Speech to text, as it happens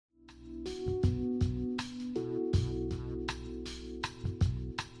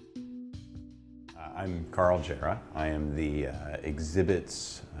I'm Carl Jarrah. I am the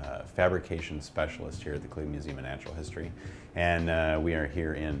exhibits fabrication specialist here at the Cleveland Museum of Natural History. And we are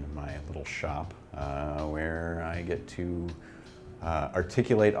here in my little shop where I get to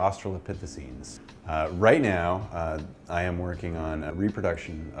articulate Australopithecines. Right now, I am working on a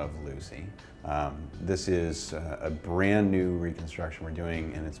reproduction of Lucy. This is a brand new reconstruction we're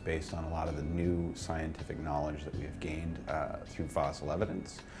doing, and it's based on a lot of the new scientific knowledge that we have gained through fossil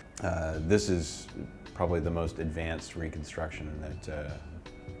evidence. This is probably the most advanced reconstruction that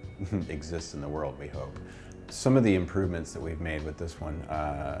exists in the world, we hope. Some of the improvements that we've made with this one,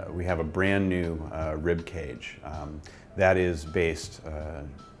 we have a brand new rib cage that is based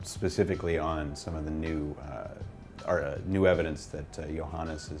specifically on some of the new evidence that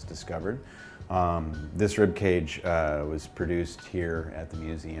Johannes has discovered. This rib cage was produced here at the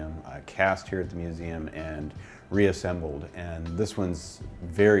museum, cast here at the museum, and reassembled. And this one's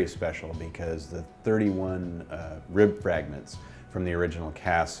very special because the 31 rib fragments from the original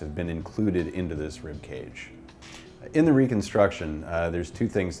cast have been included into this rib cage. In the reconstruction, there's two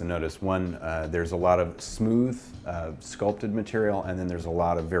things to notice. One, there's a lot of smooth, sculpted material, and then there's a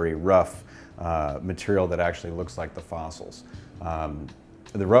lot of very rough material that actually looks like the fossils.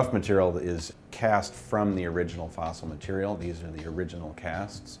 The rough material is cast from the original fossil material. These are the original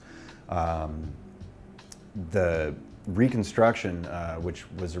casts. The reconstruction, which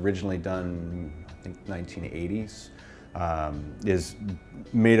was originally done, I think, 1980s, is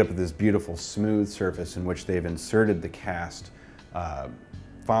made up of this beautiful smooth surface in which they've inserted the cast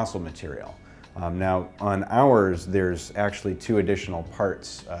fossil material. Now on ours, there's actually two additional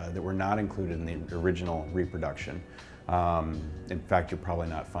parts that were not included in the original reproduction. In fact, you'll probably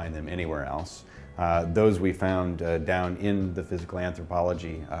not find them anywhere else. Those we found down in the physical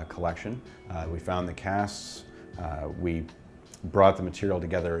anthropology collection. We found the casts, we brought the material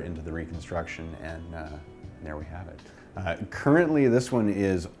together into the reconstruction, and there we have it. Currently, this one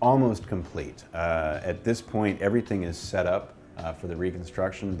is almost complete. At this point, everything is set up for the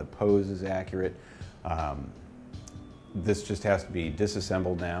reconstruction. The pose is accurate. This just has to be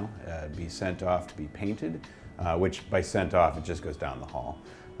disassembled now, be sent off to be painted, which by sent off, it just goes down the hall.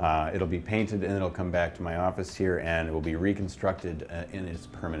 It'll be painted and it'll come back to my office here, and it will be reconstructed in its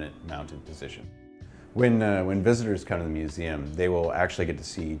permanent mounted position. When visitors come to the museum, they will actually get to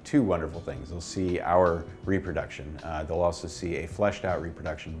see two wonderful things. They'll see our reproduction. They'll also see a fleshed out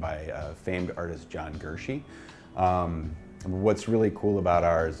reproduction by famed artist John Gershie. What's really cool about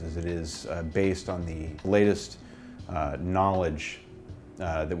ours is it is based on the latest knowledge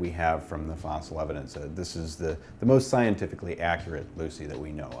that we have from the fossil evidence. This is the most scientifically accurate Lucy that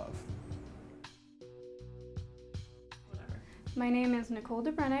we know of. My name is Nicole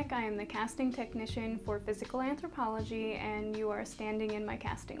DeBrennick. I am the casting technician for physical anthropology, and you are standing in my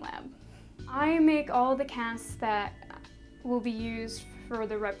casting lab. I make all the casts that will be used for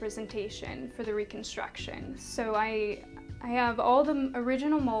the representation, for the reconstruction. So I have all the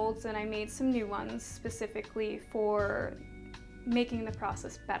original molds, and I made some new ones specifically for making the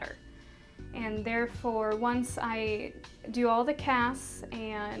process better. And therefore, once I do all the casts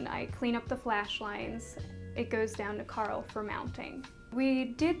and I clean up the flash lines, it goes down to Carl for mounting. We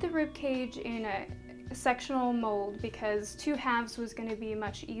did the rib cage in a sectional mold because two halves was going to be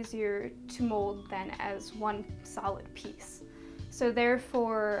much easier to mold than as one solid piece. So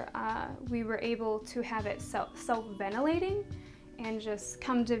therefore, we were able to have it self-ventilating and just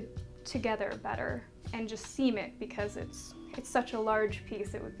come together better and just seam it, because it's such a large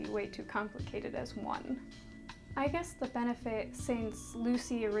piece, it would be way too complicated as one. I guess the benefit, since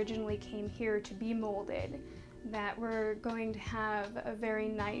Lucy originally came here to be molded, that we're going to have a very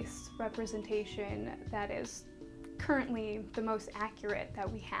nice representation that is currently the most accurate that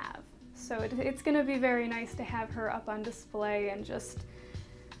we have. So it's going to be very nice to have her up on display, and just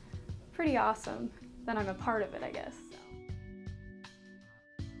pretty awesome that I'm a part of it, I guess.